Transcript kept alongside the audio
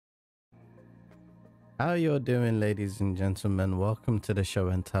How you all doing, ladies and gentlemen? Welcome to the show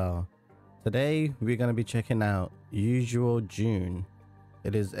and tell. Today we're going to be checking out Usual June.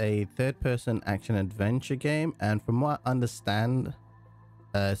 It is a third-person action adventure game, and from what I understand,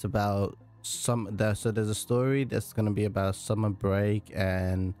 it's about so there's a story that's going to be about summer break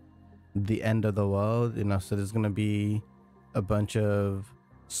and the end of the world. So there's going to be a bunch of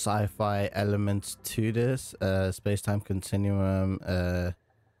sci-fi elements to this, space-time continuum,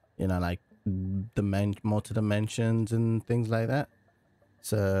 like multi dimensions and things like that.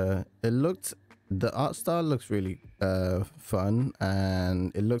 So the art style looks really fun,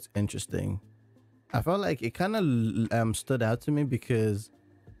 and it looks interesting. I felt like it kind of stood out to me because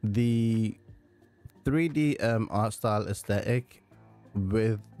the 3D art style aesthetic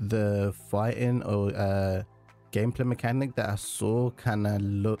with the fighting or gameplay mechanic that I saw kind of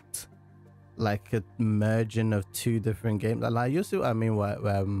looked like a merging of two different games. Like, you see what I mean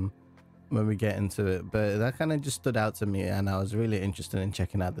when we get into it, but that kind of just stood out to me, and I was really interested in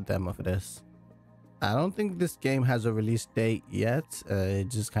checking out the demo for this. I don't think this game has a release date yet. It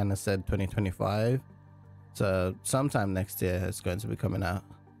just kind of said 2025, so sometime next year it's going to be coming out.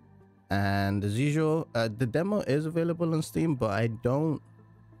 And as usual, the demo is available on Steam, but I don't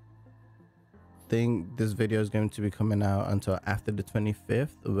think this video is going to be coming out until after the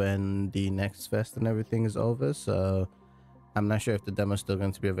 25th, when the next fest and everything is over. So I'm not sure if the demo is still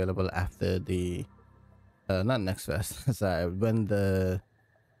going to be available after the not next fest sorry, when the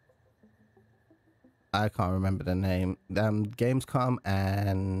I can't remember the name, Gamescom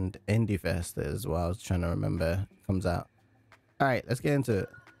and Indie Fest is what I was trying to remember comes out. All right, let's get into it.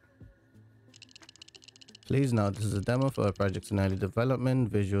 Please note this is a demo for a project in early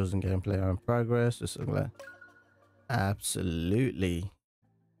development. Visuals and gameplay are in progress. Absolutely.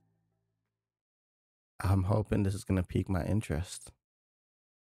 I'm hoping this is going to pique my interest.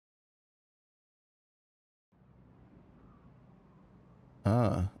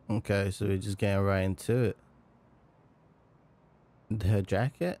 Ah, okay, so we're just getting right into it. The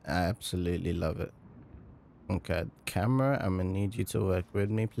jacket, I absolutely love it. Okay, camera, I'm gonna need you to work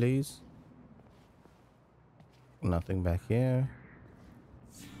with me, please. Nothing back here.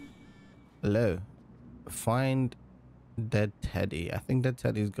 Hello. Find dead Teddy. I think that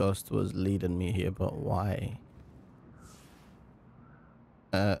Teddy's ghost was leading me here, but why?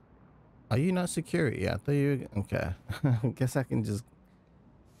 Are you not security? I thought you were... Okay. I guess I can just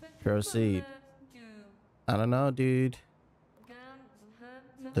proceed. I don't know, dude.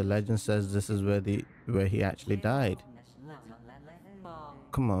 The legend says this is where he actually died.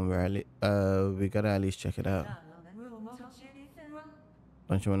 Come on, Riley. We gotta at least check it out.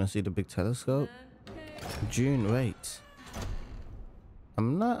 Don't you want to see the big telescope? June, wait.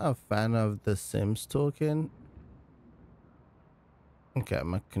 I'm not a fan of the Sims talking. Okay,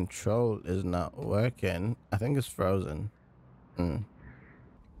 my control is not working. I think it's frozen.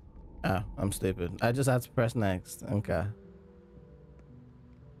 Ah, I'm stupid. I just had to press next. Okay.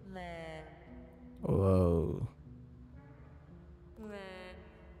 Whoa.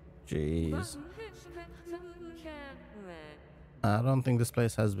 Jeez. I don't think this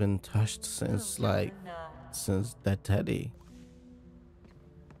place has been touched since Dead Teddy.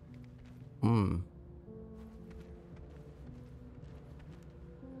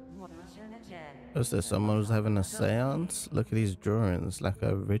 Is there someone who's having a seance? Look at these drawings, like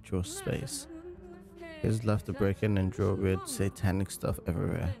a ritual space. Kids love to break in and draw weird satanic stuff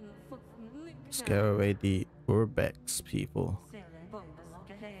everywhere. Scare away the Urbex people.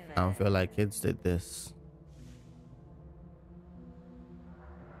 I don't feel like kids did this.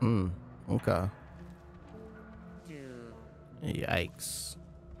 Okay. Yikes.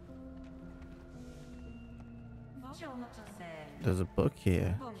 There's a book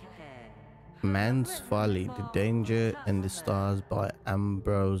here. Man's Folly, The Danger in the Stars by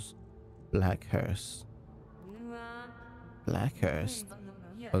Ambrose Blackhurst. Blackhurst?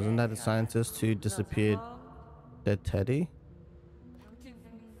 Wasn't that the scientist who disappeared Dead Teddy?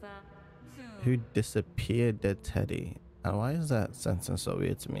 Who disappeared Dead Teddy? And why is that sentence so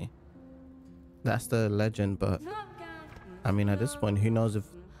weird to me? That's the legend, but I mean, at this point, who knows if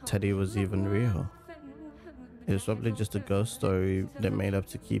Teddy was even real? It was probably just a ghost story they made up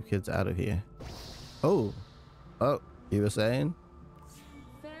to keep kids out of here. Oh, you were saying?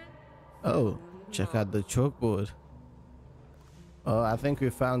 Oh, check out the chalkboard. Oh, I think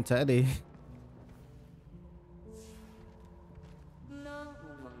we found Teddy.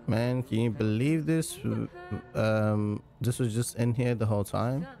 Man, can you believe this? This was just in here the whole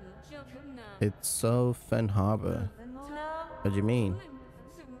time. It's so Fen Harbor. What do you mean?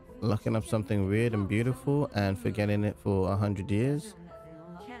 Looking up something weird and beautiful and forgetting it for 100 years?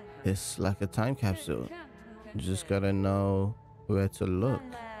 It's like a time capsule. You just gotta know where to look.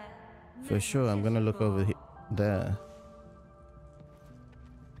 For sure, I'm gonna look over there.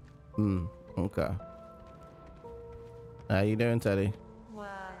 Okay. How you doing, Teddy?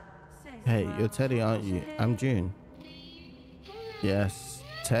 Hey, you're Teddy, aren't you? I'm June. Yes,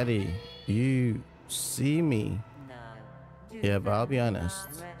 Teddy, you see me. Yeah, but I'll be honest.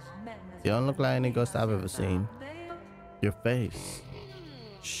 You don't look like any ghost I've ever seen. Your face.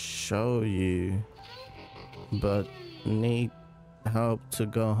 Show you. But need help to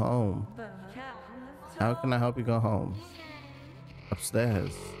go home. How can I help you go home?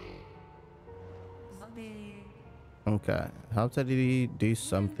 Upstairs. Okay. Help Teddy do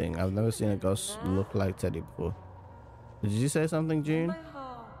something. I've never seen a ghost look like Teddy before. Did you say something, June?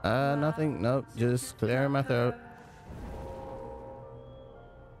 Nothing. Nope. Just clearing my throat.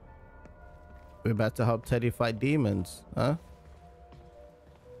 We're about to help Teddy fight demons, huh?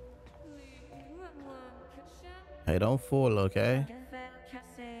 Hey, don't fall, okay?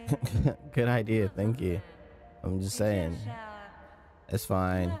 Good idea, thank you. I'm just saying. It's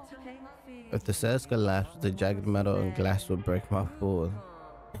fine. If the stairs collapse, the jagged metal and glass will break my fall.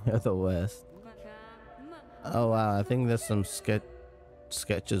 You're the worst. Oh wow, I think there's some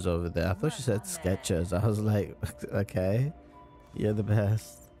sketches over there. I thought she said sketches. I was like, okay, you're the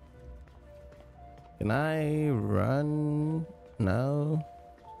best. Can I run? No.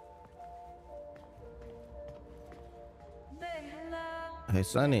 Hey,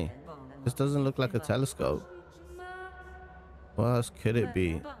 Sonny, this doesn't look like a telescope. What else could it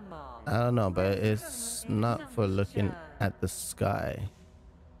be? I don't know, but it's not for looking at the sky.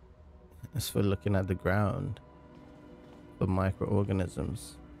 It's for looking at the ground. For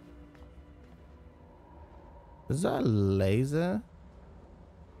microorganisms. Is that a laser?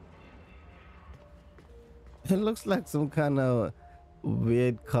 It looks like some kind of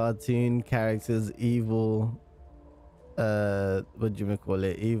weird cartoon character's evil what do you call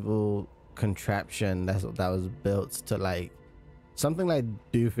it, evil contraption that was built to, like, something like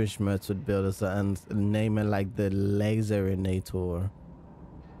Doofenshmirtz would build a certain, name it like the Laserinator,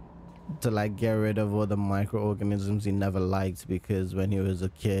 to like get rid of all the microorganisms he never liked, because when he was a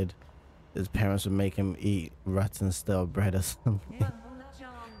kid his parents would make him eat rotten stale bread or something.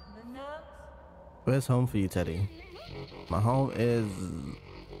 Where's home for you, Teddy? My home is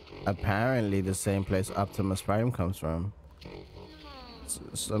apparently the same place Optimus Prime comes from.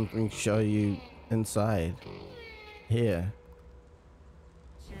 Something show you inside. Here.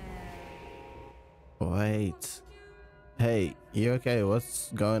 Wait. Hey, you okay?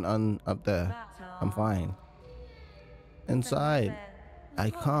 What's going on up there? I'm fine. Inside. I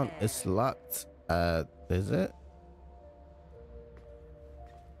can't. It's locked. Is it?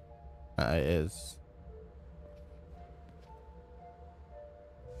 It is.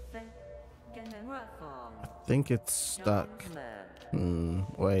 I think it's stuck.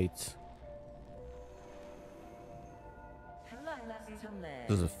 Wait.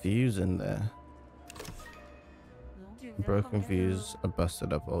 There's a fuse in there. Broken fuse, a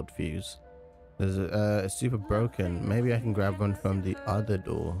busted up old fuse. There's it's super broken. Maybe I can grab one from the other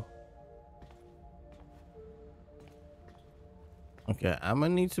door. Okay, I'm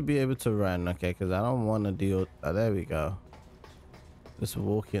gonna need to be able to run, okay, because I don't want to deal. Oh, there we go. This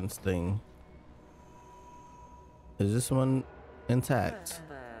walk-ins thing. Is this one intact?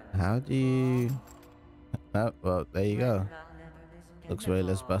 How do you... Oh, well, there you go. Looks way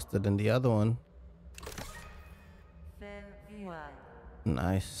less busted than the other one.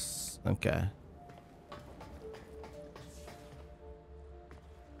 Nice. Okay.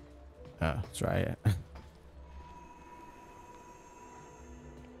 Oh, try it.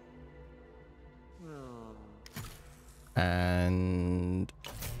 And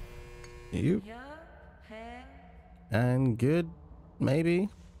you and good, maybe.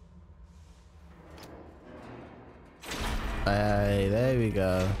 Hey, there we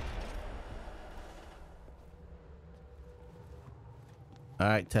go. All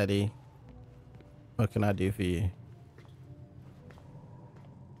right, Teddy, what can I do for you?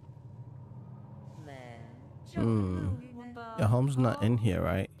 Your home's not in here,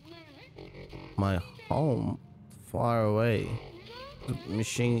 right? My home? Far away. The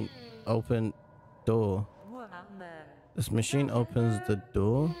machine open door. This machine opens the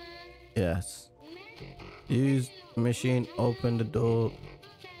door? Yes. Use machine, open the door,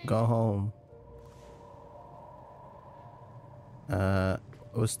 go home.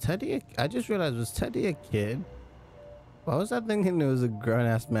 Was Teddy I just realized, was Teddy a kid? Why was I thinking it was a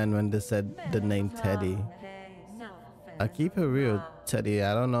grown-ass man when they said the name Teddy? I keep it real, Teddy.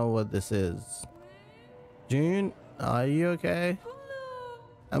 I don't know what this is. June, are you okay?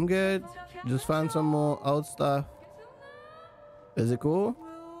 I'm good. Just found some more old stuff. Is it cool?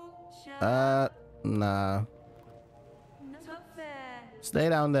 Nah. Stay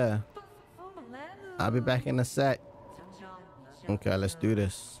down there. I'll be back in a sec. Okay, let's do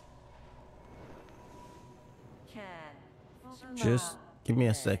this. Just give me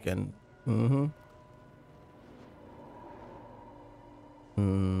a second.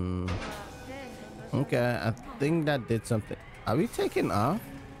 Okay, I think that did something. Are we taking off?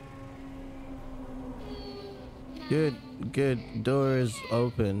 Good, good. Door is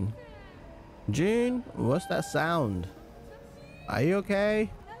open. June, what's that sound? Are you okay?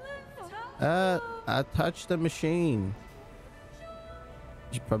 I touched the machine.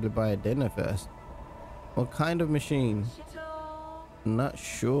 You should probably buy a dinner first. What kind of machine? Not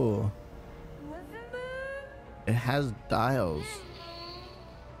sure. It has dials.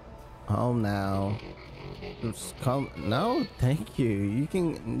 Home now. Just come. No, thank you. You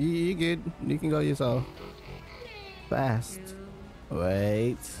can. You good. You can go yourself. Fast.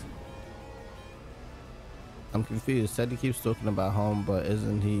 Wait. I'm confused. Said he keeps talking about home, but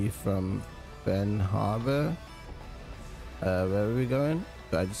isn't he from Ben Harbor? Where are we going?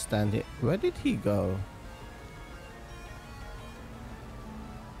 Do I just stand here? Where did he go?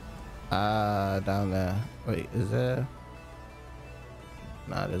 Down there. Wait, is there?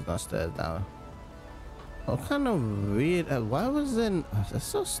 Nah, there's no stairs down. What kind of weird? Why was there? That's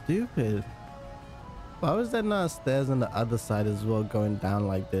so stupid. Why was there not stairs on the other side as well, going down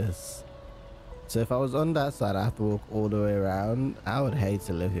like this? So if I was on that side, I have to walk all the way around. I would hate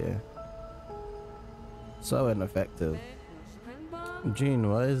to live here. So ineffective. Gene,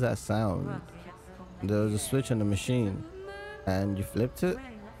 what is that sound? There was a switch on the machine, and you flipped it.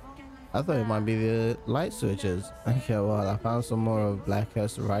 I thought it might be the light switches. Okay, well, I found some more of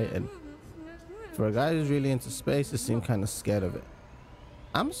Blackhurst writing. For a guy who's really into space, he seemed kind of scared of it.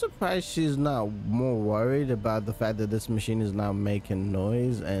 I'm surprised she's not more worried about the fact that this machine is now making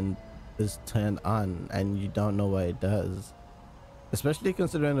noise and is turned on and you don't know what it does. Especially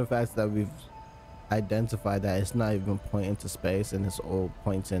considering the fact that we've identified that it's not even pointing to space and it's all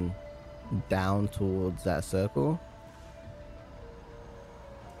pointing down towards that circle.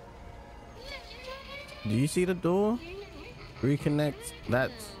 Do you see the door? Reconnect.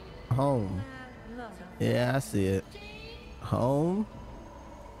 That's home. Yeah, I see it. Home.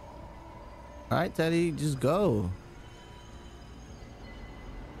 All right, Teddy, just go.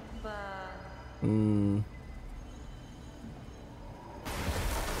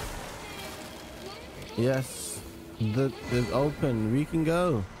 Yes, it's open. We can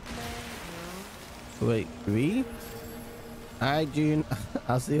go. Wait, we? All right, June.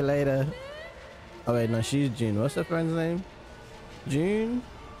 I'll see you later. Oh wait, no, she's June. What's her friend's name? June?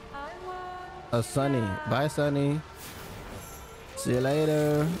 Oh, Sunny. Bye, Sunny. See you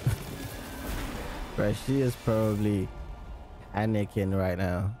later. Right, she is probably panicking right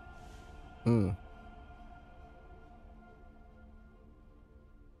now.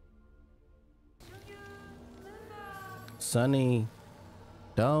 Sunny,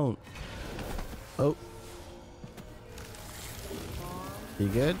 don't. Oh. You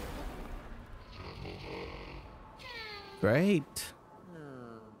good? Great.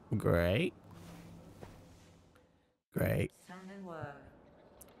 Great. Great.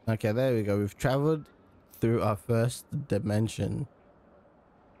 Okay, there we go. We've traveled through our first dimension.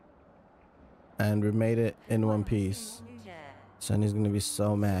 And we made it in one piece. Sunny's gonna be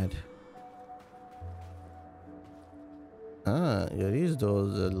so mad. Ah, yeah, these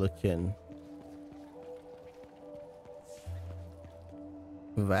doors are looking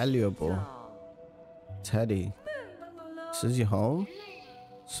valuable. Teddy, this is your home?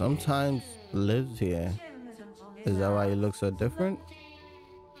 Sometimes lives here. Is that why you look so different?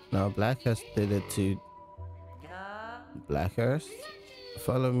 No, Blackhurst did it to Blackhurst.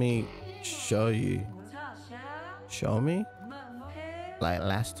 Follow me, show you. Show me? Like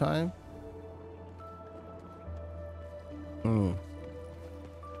last time?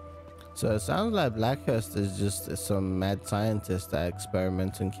 So it sounds like Blackhurst is just some mad scientist that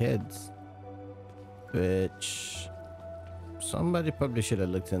experiments on kids. Which somebody probably should have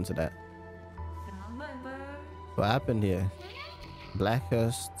looked into that. What happened here?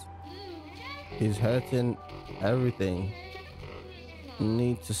 Blackhurst is hurting everything.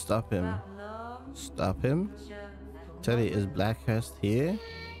 Need to stop him. Stop him? Teddy, is Blackhurst here?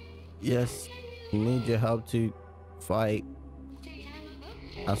 Yes, need your help to fight.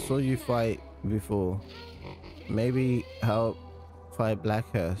 I saw you fight before. Maybe help fight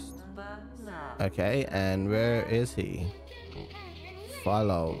Blackhurst. Okay, and where is he?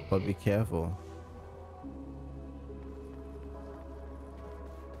 Follow, but be careful.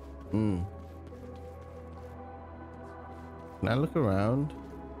 Hmm. Can I look around?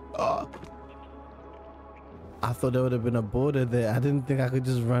 Oh, I thought there would have been a border there. I didn't think I could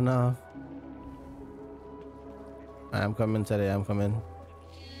just run off. I'm coming today. I'm coming.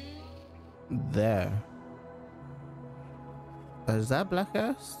 There. Is that Black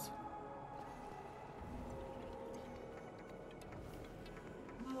Earth?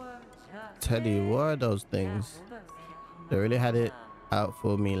 Teddy, what are those things? They really had it out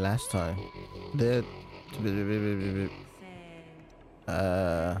for me last time. They're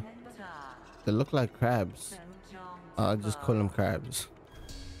they look like crabs. I'll just call them crabs.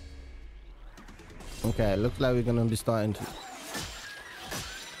 Okay, looks like we're gonna be starting to.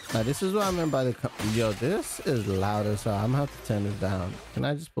 Now this is what I meant by the. Yo, this is louder, so I'm gonna have to turn this down. Can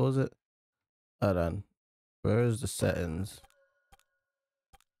I just pause it? Hold on. Where is the settings?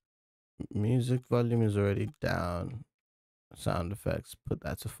 Music volume is already down. Sound effects, put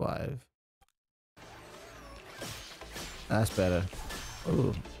that to 5. That's better.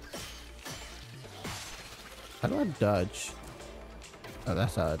 Ooh. How do I dodge? Oh,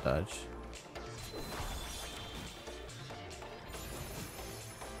 that's how I dodge.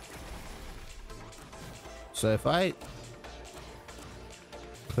 So if I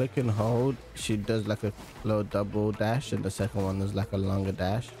click and hold, she does like a little double dash, and the second one is like a longer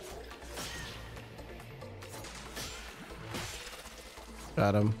dash.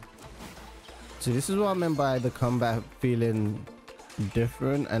 Got him. See, this is what I meant by the combat feeling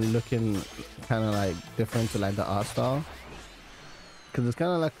different and looking kind of like different to like the art style, because it's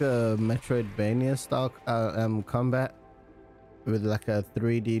kind of like a Metroidvania style combat with like a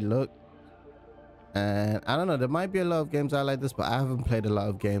 3D look. And I don't know, there might be a lot of games out like this, but I haven't played a lot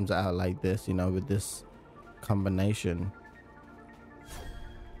of games out like this, you know, with this combination.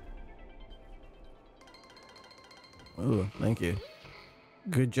 Oh, thank you.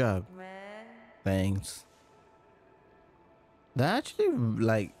 Good job. Thanks. That actually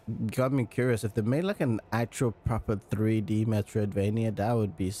like got me curious. If they made like an actual proper 3D Metroidvania, that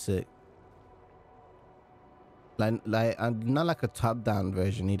would be sick. Like not like a top-down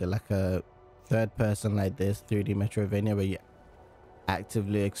version either, like a third person like this 3D Metroidvania where you're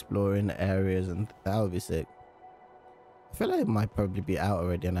actively exploring areas, and that would be sick. I feel like it might probably be out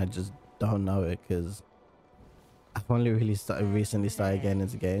already and I just don't know it because I've only really recently started getting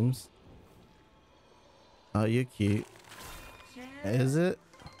into games. Oh, you're cute. Is it?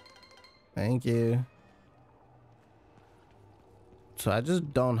 Thank you. So I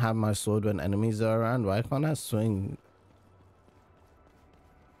just don't have my sword when enemies are around. Why can't I swing?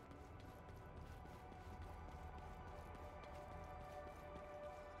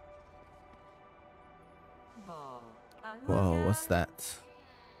 Whoa, what's that?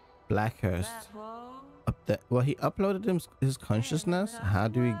 Blackhurst. Up there. Well, he uploaded his consciousness. How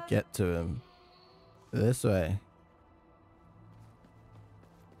do we get to him? This way.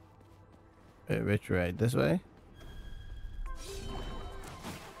 Wait, which way? This way?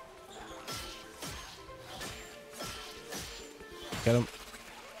 Get him.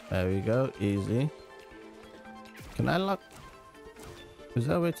 There we go. Easy. Can I lock? Is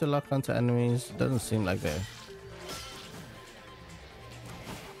there a way to lock onto enemies? Doesn't seem like there.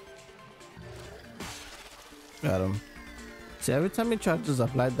 Got him. See, every time he charges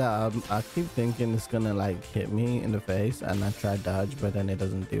up like that, I keep thinking it's gonna like hit me in the face, and I try dodge, but then it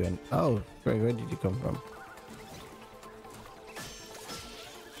doesn't do it. Oh, Greg, where did you come from?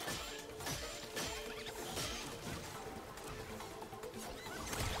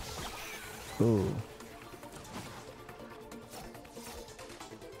 Ooh.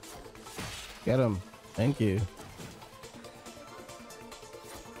 Get him. Thank you.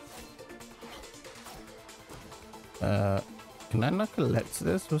 Can I not collect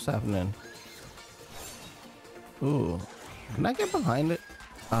this? What's happening? Ooh. Can I get behind it?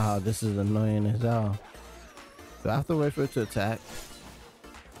 Ah, this is annoying as hell. Do I have to wait for it to attack?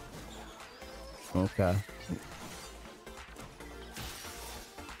 Okay.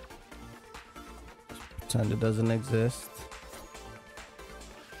 Pretend it doesn't exist.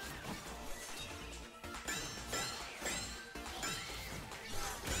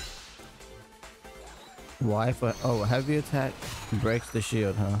 Why for heavy attack breaks the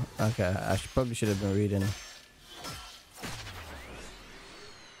shield, huh? Okay, I probably should have been reading.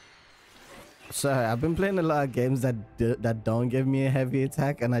 Sorry, I've been playing a lot of games that don't give me a heavy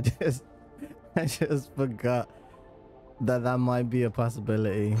attack, and I just forgot that might be a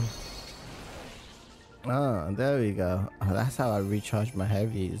possibility. Oh, there we go. Oh, that's how I recharge my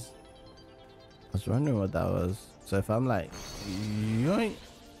heavies. I was wondering what that was. So if I'm like, yoink,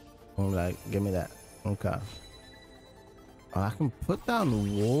 I'm like, give me that. Okay. Oh, I can put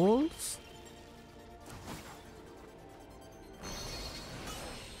down walls?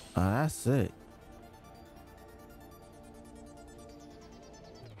 Oh, that's it.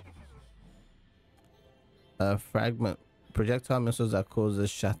 Fragment. Projectile missiles that causes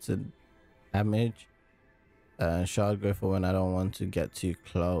shattered damage. Shard growth for when I don't want to get too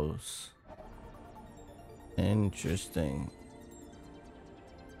close. Interesting.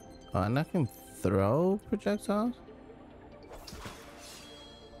 Oh, and I can throw projectiles?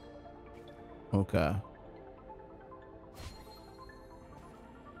 Okay.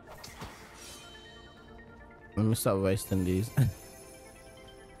 Let me stop wasting these.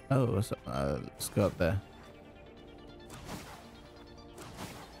 Oh, what's up? Let's go up there.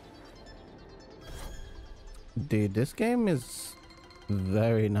 Dude, this game is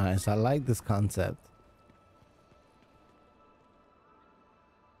very nice. I like this concept.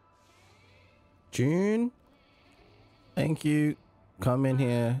 June, thank you. Come in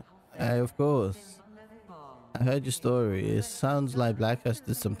here. Of course. I heard your story. It sounds like Blackhurst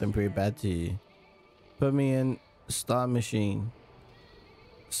did something pretty bad to you. Put me in Star Machine.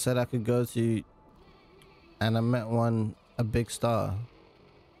 Said I could go to, and I met one, a big star.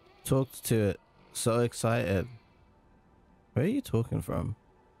 Talked to it. So excited. Where are you talking from?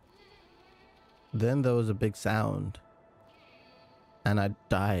 Then there was a big sound. And I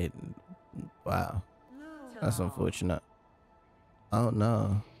died. Wow. That's unfortunate. Oh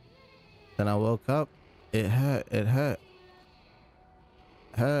no. Then I woke up. It hurt. It hurt.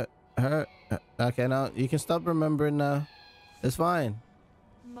 Hurt. Okay, now you can stop remembering now. It's fine.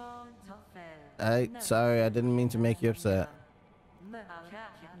 Sorry, I didn't mean to make you upset.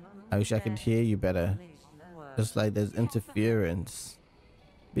 I wish I could hear you better. Just like there's interference.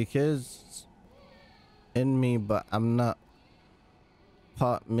 Because in me, but I'm not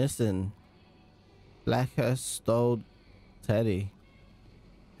part missing. Blackhurst stole Teddy.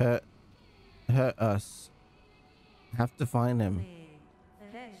 Hurt us. Have to find him.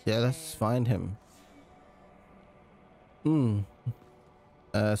 Yeah, let's find him.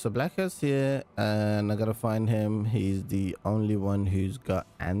 So Blackhurst here, and I gotta find him. He's the only one who's got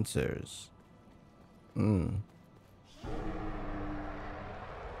answers.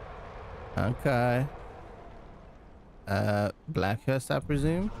 Okay. Blackhurst, I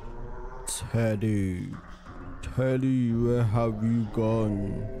presume. Teddy, where have you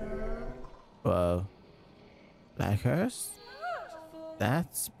gone? Well, Blackhurst?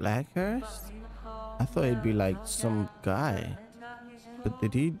 That's Blackhurst? I thought he'd be like some guy. But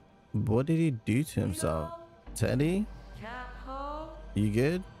what did he do to himself? Teddy? You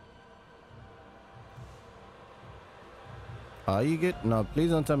good? Are you good? No,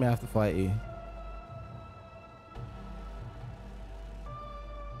 please don't tell me I have to fight you.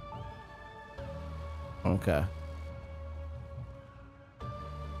 Okay.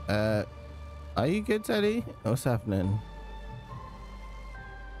 Are you good, Teddy? What's happening?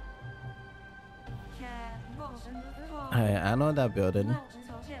 Hey, I know that building.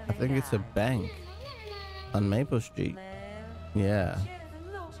 I think it's a bank on Maple Street. Yeah.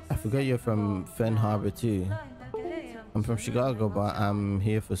 I forgot you're from Finn Harbor too. I'm from Chicago, but I'm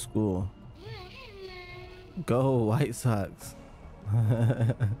here for school. Go White Sox.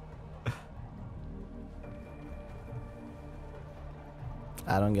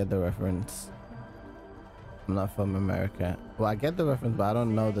 I don't get the reference. I'm not from America. Well, I get the reference, but I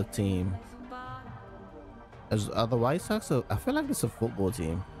don't know the team. Are the White Sox? I feel like it's a football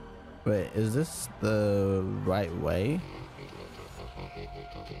team. Wait, is this the right way?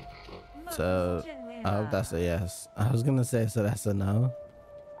 So, I hope that's a yes. I was gonna say, so that's a no.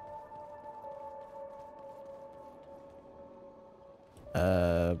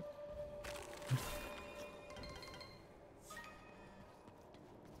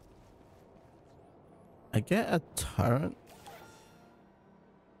 I get a turret.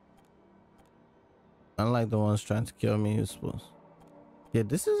 Unlike the ones trying to kill me, you're supposed. Yeah,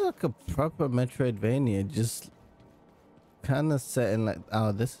 this is like a proper Metroidvania, just kind of set in like,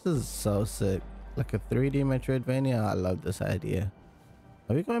 oh, this is so sick. Like a 3D Metroidvania. I love this idea.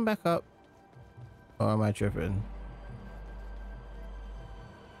 Are we going back up? Or am I tripping?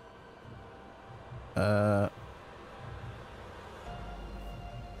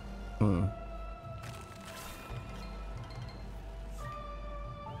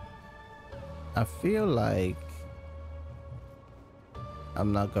 I feel like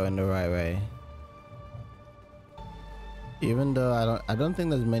I'm not going the right way. Even though I don't think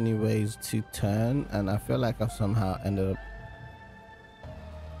there's many ways to turn, and I feel like I've somehow ended up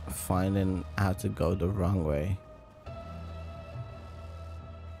finding how to go the wrong way.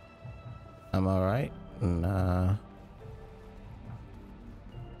 Am I right? Nah.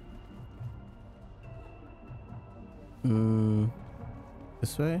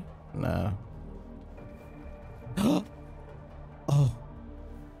 This way? No. Oh,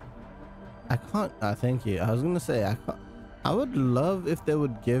 I can't. Thank you. I was gonna say I can't. I would love if they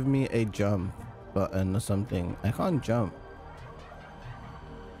would give me a jump button or something. I can't jump.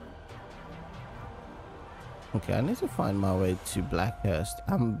 Okay, I need to find my way to Blackhurst.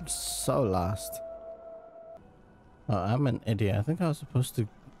 I'm so lost. Oh, I'm an idiot. I think I was supposed to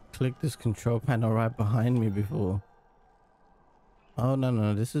click this control panel right behind me before. Oh,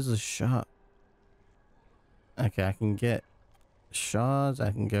 no. This is a shot. Okay, I can get shards.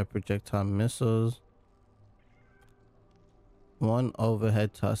 I can get projectile missiles. One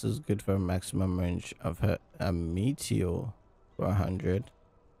overhead toss is good for a maximum range of a meteor for 100.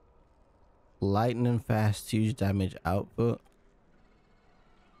 Lightning fast, huge damage output.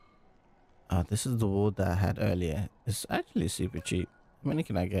 This is the wood that I had earlier. It's actually super cheap. How many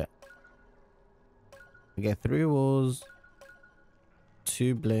can I get? I get 3 walls,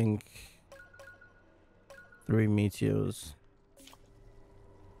 2 blink, 3 meteors.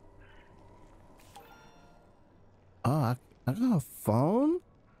 Oh, I got a phone?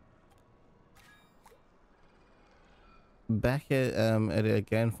 Back at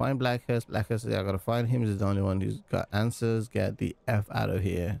again, find Blackhurst. Blackhurst, I gotta find him. He's the only one who's got answers. Get the F out of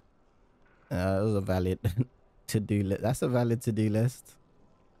here. That was a valid to-do list. That's a valid to-do list.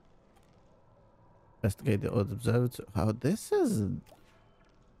 Investigate the old observatory. Oh, this is...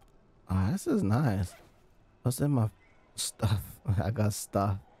 Oh, this is nice. What's in my stuff? I got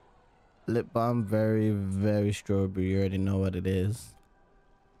stuff. Lip balm, very strawberry. You already know what it is.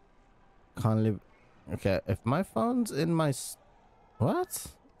 Can't live... Okay, if my phone's in my... What?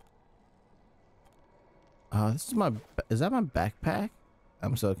 Oh, this is my... Is that my backpack?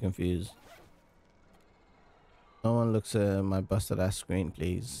 I'm so confused. No one looks at my busted ass screen,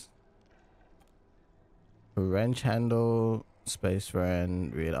 please. Wrench handle, space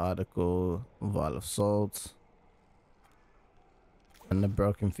friend, read article, vial of salt. And the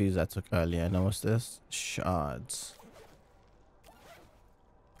broken fuse I took earlier. Now what's this? Shards.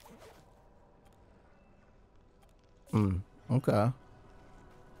 Okay.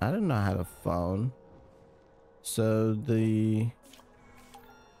 I didn't know I had a phone. So the...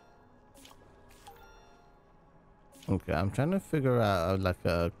 Okay, I'm trying to figure out like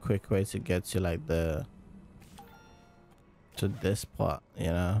a quick way to get to like to this part, you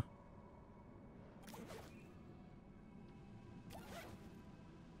know?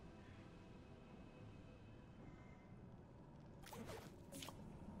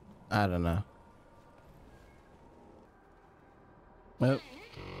 I don't know. Well,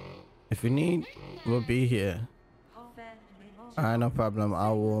 if you need, we'll be here. Alright, no problem.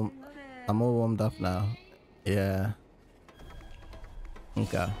 I'm all warmed up now. Yeah.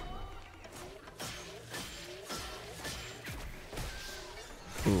 Okay.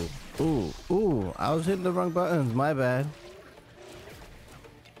 Ooh. I was hitting the wrong buttons. My bad.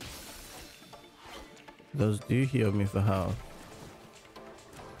 Those do heal me for health.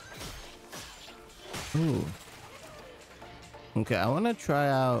 Ooh. Okay, I want to try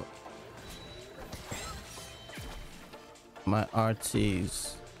out my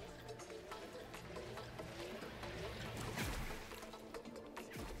RTs.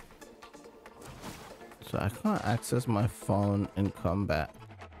 So I can't access my phone in combat.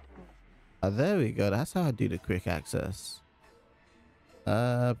 Oh, there we go. That's how I do the quick access.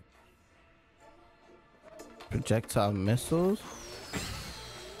 Projectile missiles.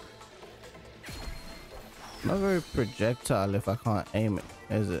 Not very projectile if I can't aim it,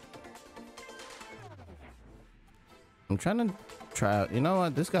 is it? I'm trying to try out. You know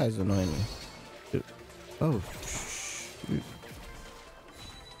what? This guy's annoying me. Dude. Oh, shoot.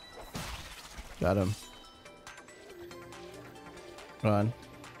 Got him. Run.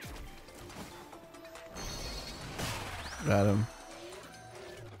 Got him.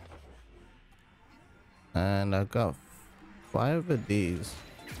 And I got 5 of these.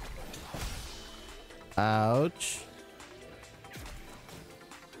 Ouch.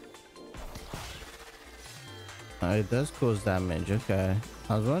 Oh, it does cause damage. Okay.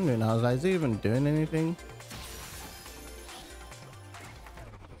 I was wondering, I was like, is it even doing anything?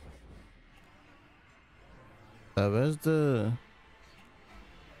 Where's the...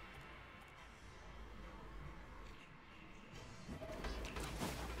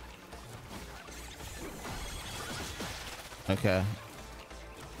 Okay.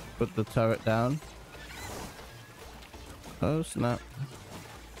 Put the turret down. Oh snap.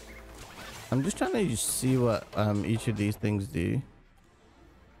 I'm just trying to see what each of these things do.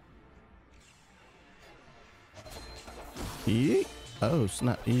 Yeet. Oh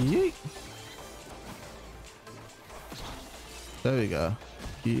snap. Yeet. There we go.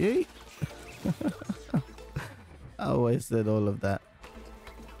 Yeet. I wasted all of that.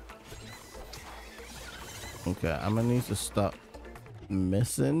 Okay, I'm gonna need to stop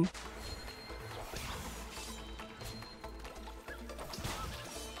missing.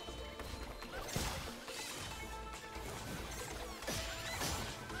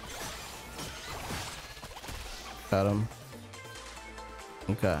 Got him.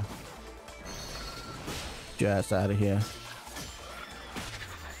 Okay. Get your ass out of here.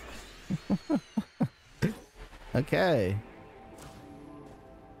 Okay.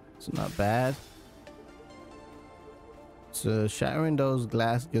 It's not bad. So shattering those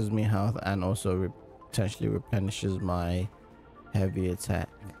glass gives me health and also potentially replenishes my heavy attack.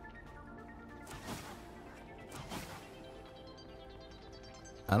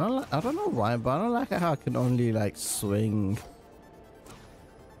 I don't know why, but I don't like how I can only like swing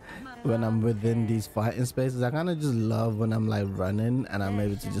when I'm within these fighting spaces. I kind of just love when I'm like running and I'm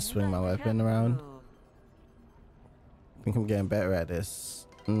able to just swing my weapon around. I think I'm getting better at this.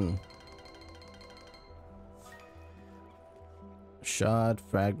 Shard,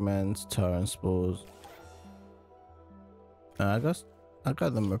 fragments, torrent spores. I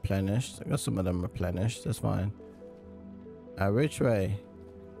got them replenished. I got some of them replenished. That's fine. Which way?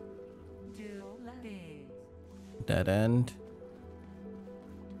 Dead end.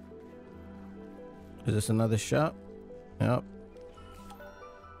 Is this another shop? Yep.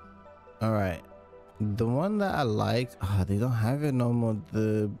 All right. The one that I liked. They don't have it no more.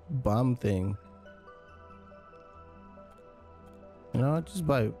 The bomb thing. You know, just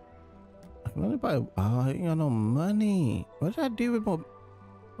buy. I'm gonna buy. I ain't got no money. What did I do with my?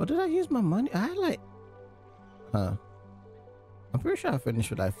 What did I use my money? I had like. I'm pretty sure I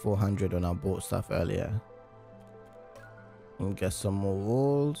finished with like 400 when I bought stuff earlier. And get some more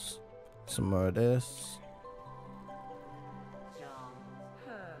walls. Some more of this.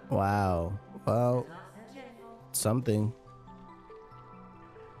 Wow. Well, something.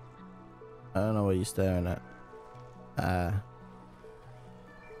 I don't know what you're staring at.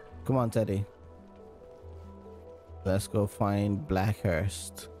 Come on, Teddy. Let's go find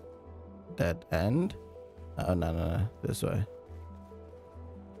Blackhurst. Dead end. Oh, no. This way.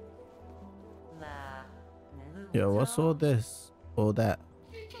 Yo, what's all this? All that?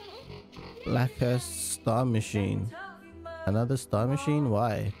 Blackhurst star machine. Another star machine?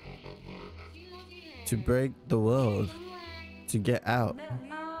 Why? To break the world. To get out.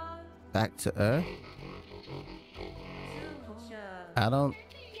 Back to Earth? I don't...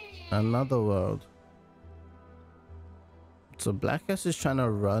 Another world. So Blackhurst is trying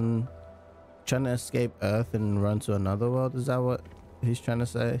to escape Earth and run to another world? Is that what he's trying to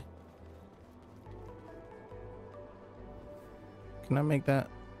say? Can I make that?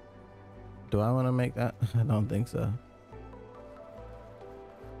 Do I want to make that? I don't think so.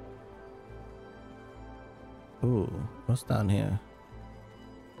 Ooh, what's down here?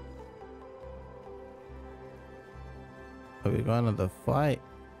 Are we going to the fight?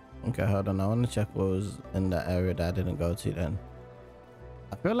 Okay, hold on. I want to check what was in that area that I didn't go to then.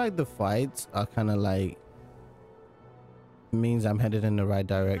 I feel like the fights are kind of like means I'm headed in the right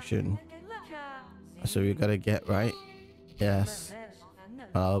direction. So we gotta get right. Yes.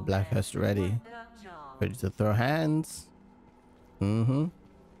 Oh, Blackhurst ready. Ready to throw hands. Tell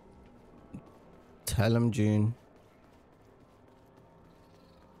him, June.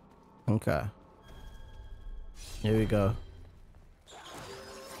 Okay. Here we go.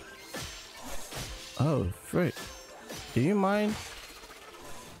 Oh, frick. Do you mind?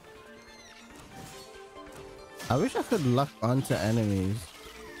 I wish I could lock onto enemies.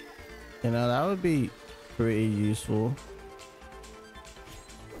 You know, that would be pretty useful.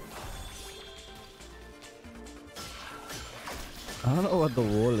 I don't know what the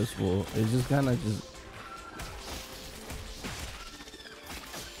wall is for. It's just kind of just...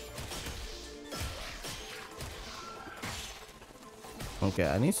 Okay,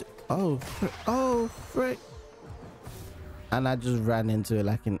 I need to... Oh, frick. And I just ran into it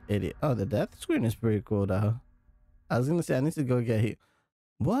like an idiot. Oh, the death screen is pretty cool, though. I was going to say, I need to go get hit.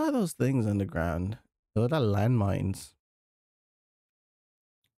 What are those things on the ground? Those are landmines.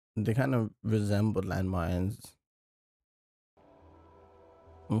 They kind of resemble landmines.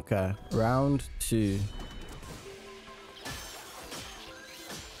 Okay, round 2.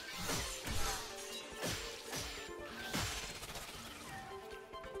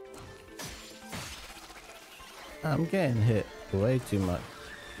 I'm getting hit way too much.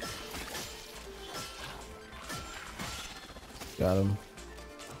 Got him.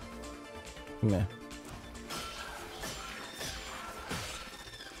 Come here.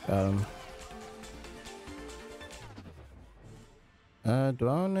 Got him. Do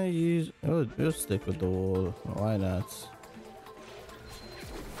I want to use... Oh, we'll stick with the wall. Why not?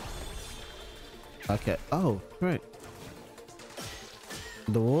 Okay. Oh, great.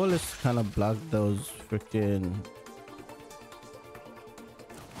 The wall is kind of blocked those freaking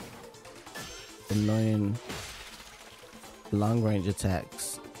annoying long range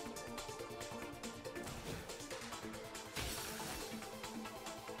attacks.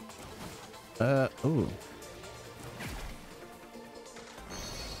 Ooh.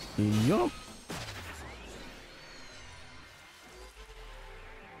 Yup.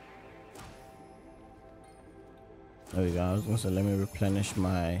 There we go. I was gonna say, let me replenish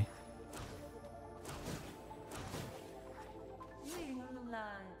my...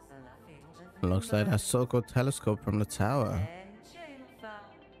 Looks like that so-called telescope from the tower.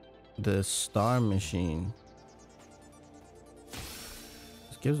 The star machine.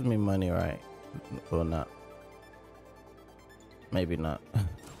 This gives me money, right? Or not? Maybe not.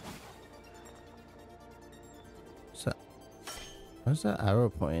 So, where's that arrow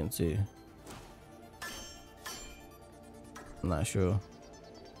pointing to? I'm not sure.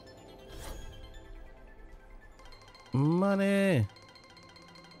 Money!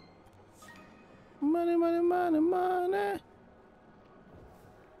 Money, money, money, money!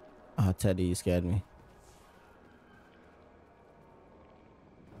 Oh, Teddy, you scared me.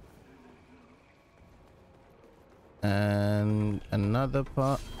 And another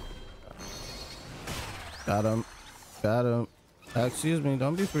part. Got him. Got him. Excuse me,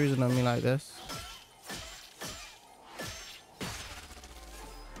 don't be freezing on me like this.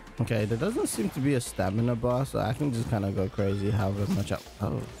 Okay, there doesn't seem to be a stamina bar, so I can just kind of go crazy however much I...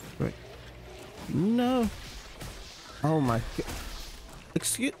 Oh, great. No. Oh my god.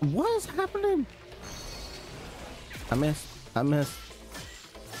 Excuse... What is happening? I missed. I missed.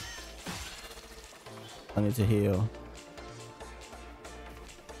 I need to heal.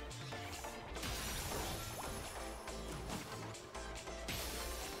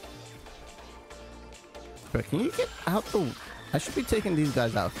 But can you get out the... I should be taking these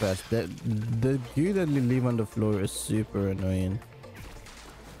guys out first. The goo that they leave on the floor is super annoying.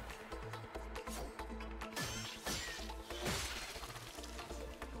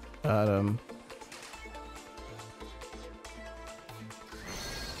 Got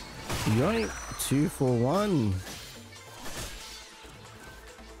yoink, 2 for 1.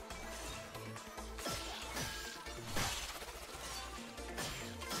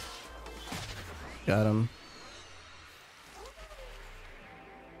 Got him.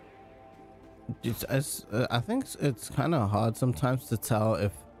 I think it's kind of hard sometimes to tell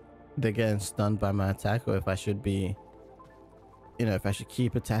if they're getting stunned by my attack or if I should be, you know, if I should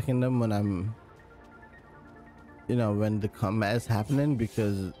keep attacking them when I'm, you know, when the combat is happening,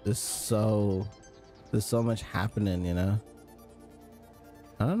 because there's so much happening, you know.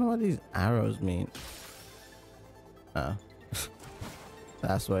 I don't know what these arrows mean. Oh.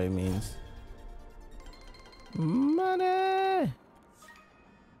 That's what it means. Money!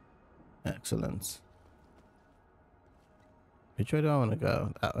 Excellent. Which way do I want to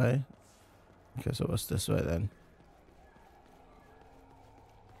go? That way? Okay, so what's this way then?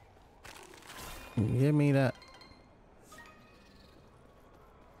 Give me that.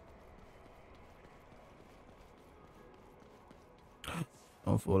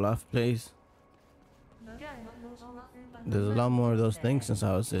 Don't fall off, please. There's a lot more of those things since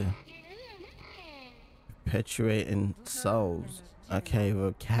I was here. Perpetuating souls. Okay,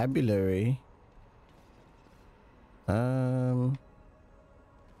 vocabulary.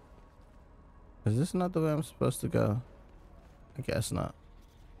 Is this not the way I'm supposed to go? I guess not.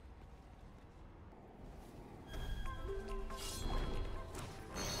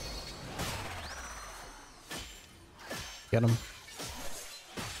 Get him.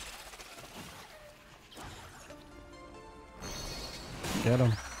 Get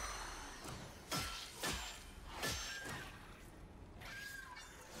him.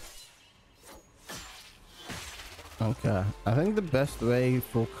 Okay, I think the best way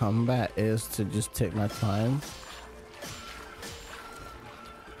for combat is to just take my time.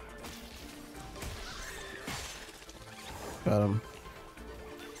 Got him.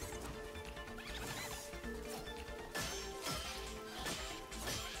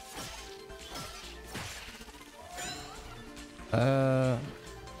 Oh,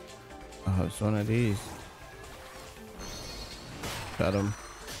 it's one of these. Got him.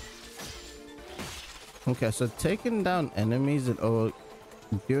 Okay, so taking down enemies or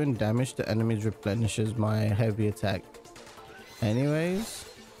doing damage to enemies replenishes my heavy attack anyways.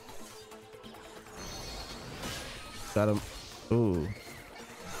 Got him. Ooh.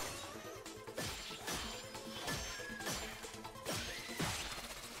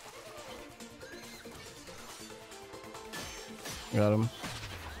 Got him.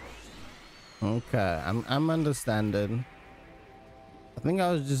 Okay, I'm understanding. I think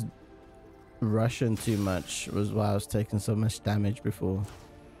I was just rushing too much, was why I was taking so much damage before.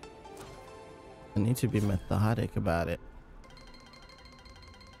 I need to be methodic about it.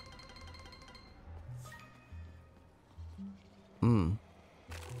 Hmm.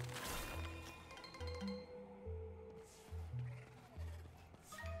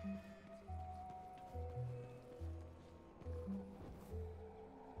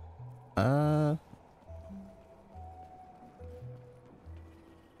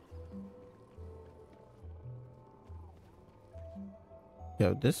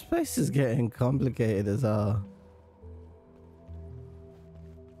 Yo, this place is getting complicated as hell.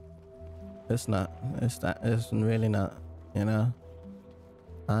 It's not. It's not. It's really not. You know.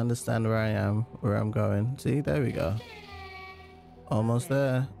 I understand where I am, where I'm going. See, there we go. Almost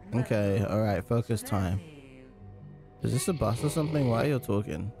there. Okay. All right. Focus time. Is this a boss or something? Why are you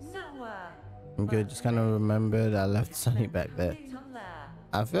talking? I'm good. Just kind of remembered I left Sunny back there.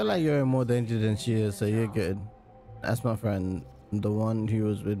 I feel like you're in more danger than she is, so you're good. That's my friend, the one who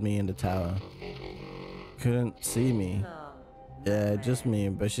was with me in the tower. Couldn't see me. Yeah, just me,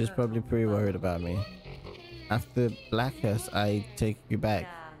 but she's probably pretty worried about me. After Blackhurst, I take you back.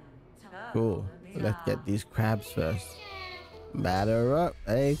 Cool. Let's get these crabs first. Batter up.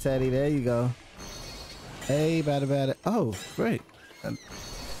 Hey, Teddy, there you go. Hey, batter. Oh, great.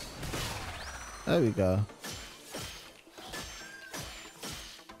 There we go.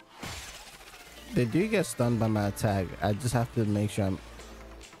 They do get stunned by my attack. I just have to make sure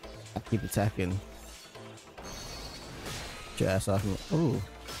I keep attacking. Get your ass off me. Ooh.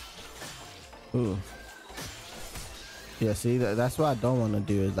 Ooh. Yeah, see, that's what I don't want to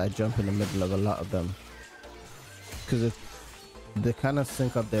do, is like jump in the middle of a lot of them. Because if they kind of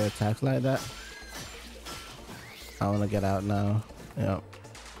sync up their attacks like that. I want to get out now. Yep.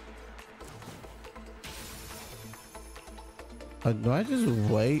 Do I just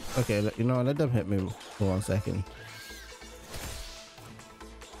wait? Okay, you know what? Let them hit me for 1 second.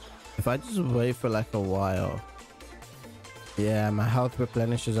 If I just wait for like a while. Yeah, my health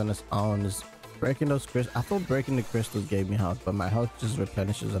replenishes on its own. Is breaking those crystals. I thought breaking the crystals gave me health, but my health just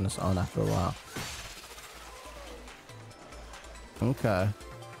replenishes on its own after a while. Okay.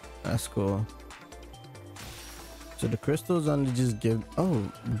 That's cool. So the crystals only just give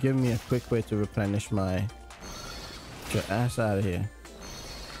me a quick way to replenish my... Get your ass out of here.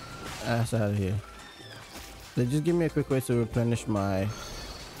 Ass out of here. They just give me a quick way to replenish my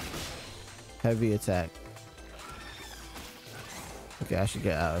heavy attack. Okay, I should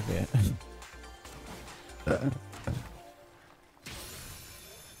get out of here.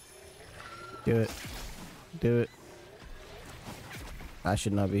 Do it. Do it. I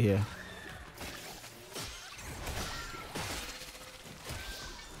should not be here.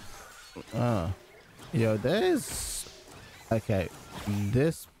 Oh. Yo, there's... Okay,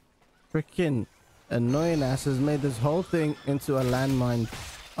 this freaking annoying ass has made this whole thing into a landmine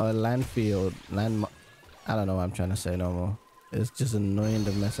or a landfield. I don't know what I'm trying to say no more. It's just annoying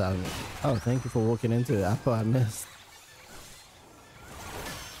to mess out of me. Oh, thank you for walking into it. I thought I missed.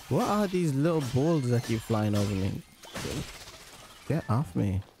 What are these little balls that keep flying over me? Get off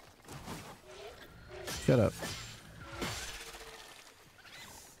me. Shut up.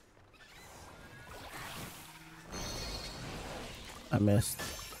 I missed.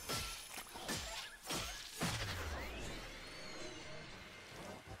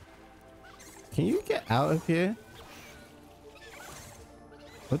 Can you get out of here?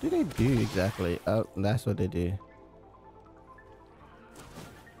 What do they do exactly? Oh, that's what they do.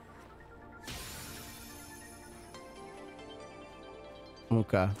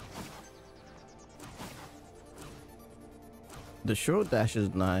 Okay. The short dash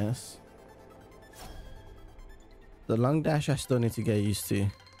is nice. The long dash I still need to get used to.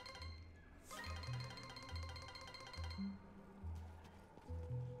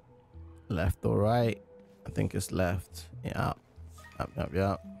 Left or right? I think it's left. Yeah.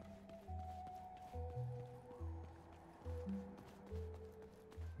 Yep.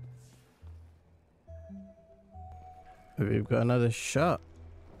 We've got another shot.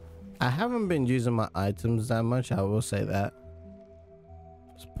 I haven't been using my items that much, I will say that.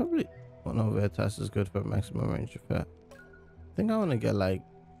 It's probably... Oh no, Veritas is good for maximum range effect. I think I want to get like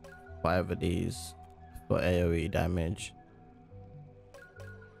 5 of these for AoE damage.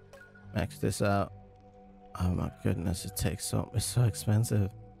 Max this out. Oh my goodness, it's so expensive.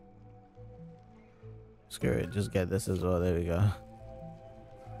 Screw it, just get this as well. There we go.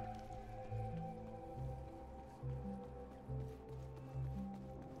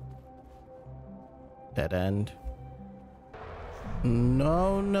 Dead end.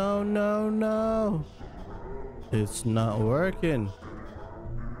 No, no, no, no. It's not working.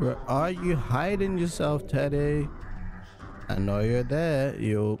 Where are you hiding yourself, Teddy? I know you're there,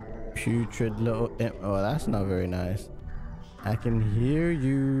 you putrid little imp. Oh, that's not very nice. I can hear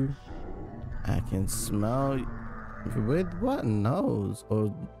you. I can smell with what nose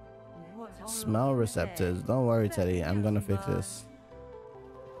or smell receptors. Don't worry, Teddy. I'm gonna fix this.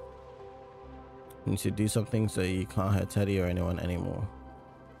 You need to do something so you can't hurt Teddy or anyone anymore.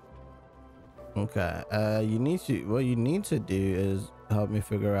 Okay. You need to. What you need to do is help me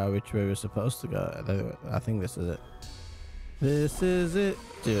figure out which way we're supposed to go. I think this is it. This is it.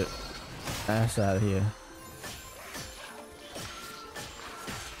 Dude, ass out of here.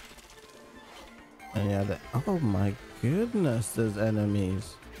 And yeah, oh my goodness, there's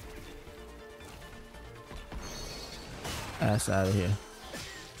enemies. Ass out of here.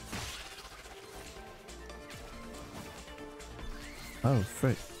 Oh,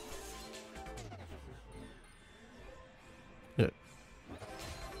 frick. Good.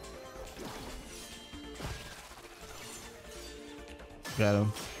 Got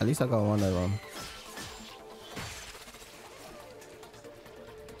him. At least I got one of them.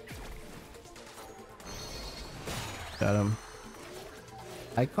 Got him.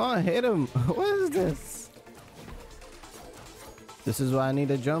 I can't hit him. What is this? This is why I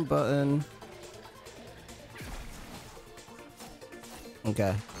need a jump button.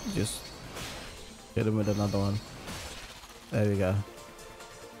 Okay, just hit him with another one. There we go.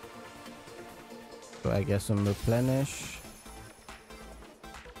 So I get some replenish.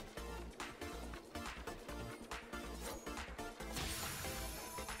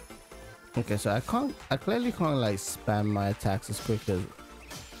 Okay, so I clearly can't like spam my attacks as quick as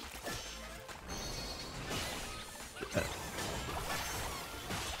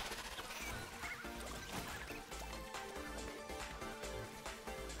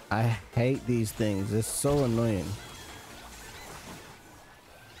I hate these things. It's so annoying.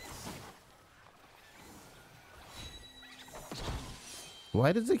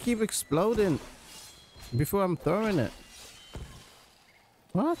 Why does it keep exploding before I'm throwing it?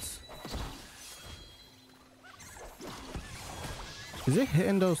 What? Is it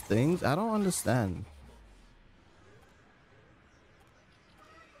hitting those things? I don't understand.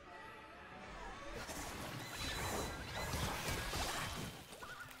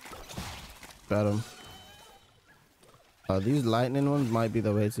 Got him. Oh, these lightning ones might be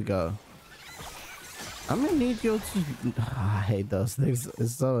the way to go. I'm gonna need you to... I hate those things.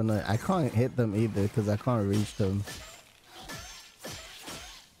 It's so annoying. I can't hit them either because I can't reach them.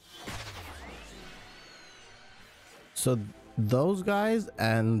 So those guys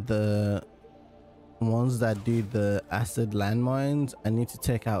and the ones that do the acid landmines, I need to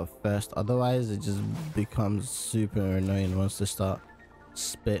take out first. Otherwise, it just becomes super annoying once they start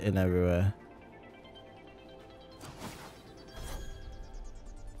spitting everywhere.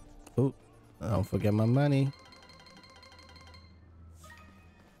 Oh, don't forget my money.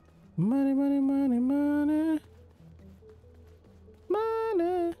 Money, money, money, money.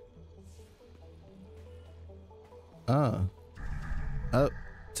 Money. Oh. Oh,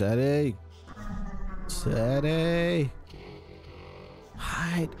 Teddy. Teddy.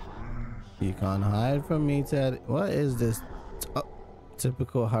 Hide. You can't hide from me, Teddy. What is this? Oh,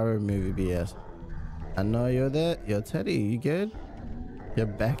 typical horror movie BS. I know you're there. Yo, Teddy, you good? You're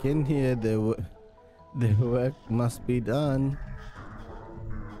back in here. The work must be done.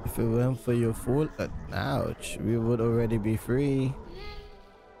 If it weren't for your fault, ouch, we would already be free.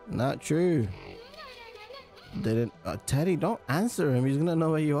 Not true. Didn't Teddy, don't answer him. He's gonna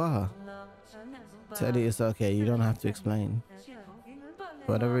know where you are. Teddy, it's okay. You don't have to explain.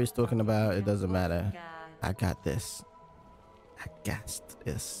 Whatever he's talking about, it doesn't matter. I got this. I got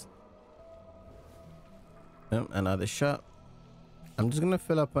this. Yep, another shot. I'm just gonna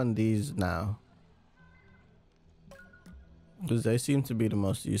fill up on these now, because they seem to be the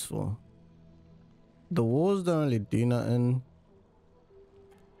most useful. The walls don't really do nothing.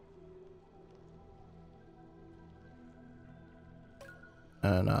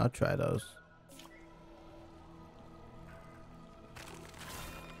 And I'll try those.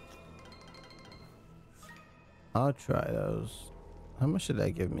 I'll try those. How much should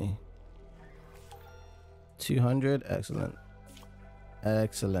that give me? 200. Excellent.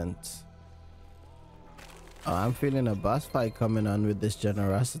 Excellent. Oh, I'm feeling a boss fight coming on with this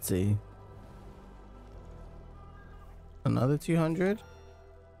generosity. Another 200.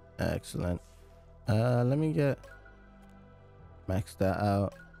 Excellent. Let me get max that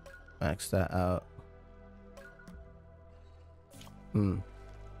out. Max that out.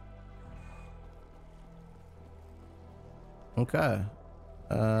 Okay.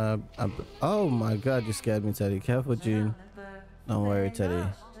 Oh my god, you scared me, Teddy. Careful, June. Don't worry, Teddy.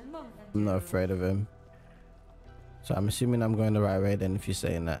 I'm not afraid of him. So I'm assuming I'm going the right way then if you're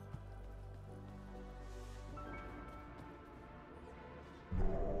saying that.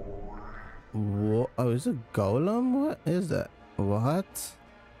 What? Oh, is it Golem? What is that? What?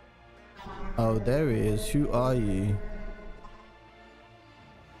 Oh, there he is. Who are you?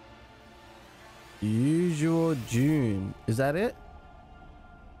 Usual June. Is that it?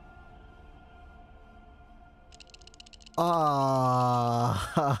 Ah,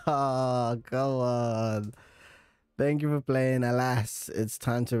 come on. Thank you for playing. Alas, it's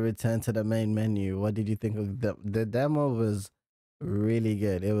time to return to the main menu. What did you think of the demo? Was really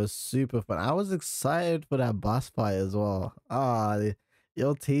good. It was super fun. I was excited for that boss fight as well. Ah,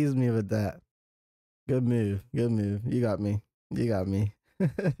 you'll tease me with that. Good move. Good move. You got me. You got me.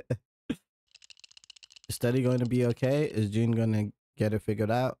 Is Study going to be okay? Is June going to get it figured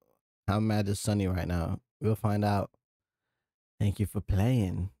out? How mad is Sunny right now? We'll find out. Thank you for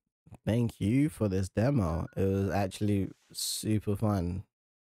playing. Thank you for this demo. It was actually super fun.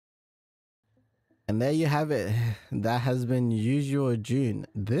 And there you have it. That has been Usual June.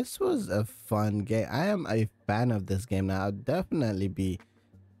 This was a fun game. I am a fan of this game now. I'll definitely be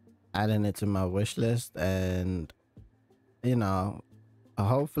adding it to my wish list, and you know,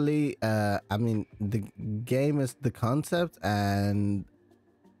 hopefully I mean, the game is the concept, and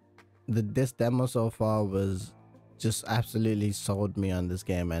this demo so far was just absolutely sold me on this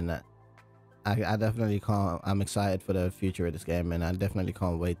game, and I definitely can't. I'm excited for the future of this game, and I definitely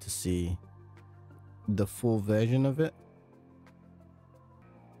can't wait to see the full version of it.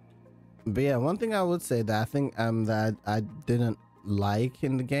 But yeah, one thing I would say that I think that I didn't like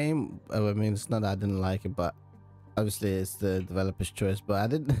in the game, I mean, it's not that I didn't like it, but obviously it's the developer's choice, but I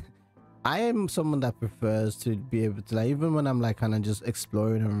didn't I am someone that prefers to be able to, like, even when I'm like kind of just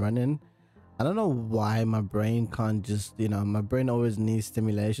exploring and running, I don't know why my brain can't just, you know, my brain always needs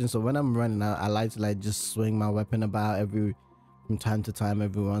stimulation. So when I'm running, I like to like just swing my weapon about from time to time,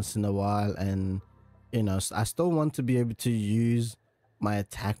 every once in a while. And, you know, I still want to be able to use my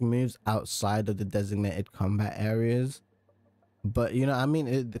attack moves outside of the designated combat areas. But, you know, I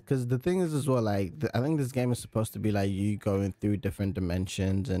mean, because the thing is as well, like, I think this game is supposed to be like you going through different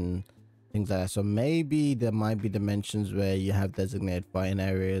dimensions and things like that. So maybe there might be dimensions where you have designated fighting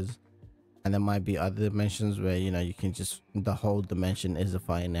areas, and there might be other dimensions where, you know, you can just, the whole dimension is a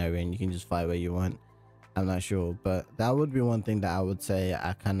fighting area and you can just fight where you want. I'm not sure, but that would be one thing that I would say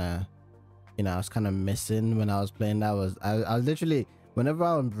I kind of, you know, I was kind of missing when I was playing. That was, I literally, whenever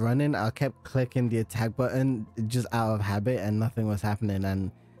I was running, I kept clicking the attack button just out of habit, and nothing was happening,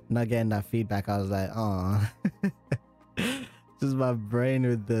 and not getting that feedback. I was like, oh. Just my brain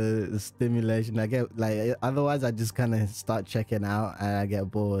with the stimulation. I get like, otherwise I just kind of start checking out and I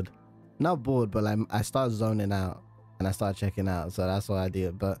get bored. Not bored, but like I start zoning out and I start checking out. So that's why I do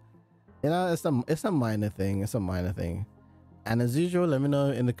it. But you know, it's a minor thing. It's a minor thing. And as usual, let me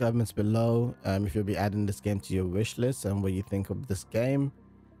know in the comments below if you'll be adding this game to your wish list and what you think of this game.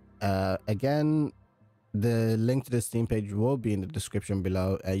 Again, the link to the Steam page will be in the description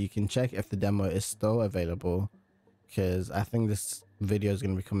below. You can check if the demo is still available, because I think this video is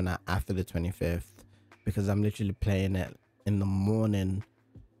going to be coming out after the 25th, because I'm literally playing it in the morning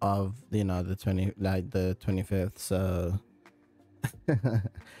of, you know, the 25th. So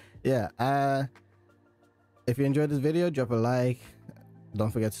yeah, if you enjoyed this video, drop a like.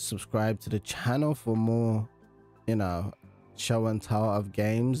 Don't forget to subscribe to the channel for more, you know, show and tell of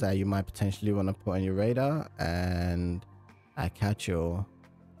games that you might potentially want to put on your radar. And I catch you all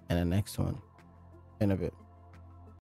in the next one in a bit.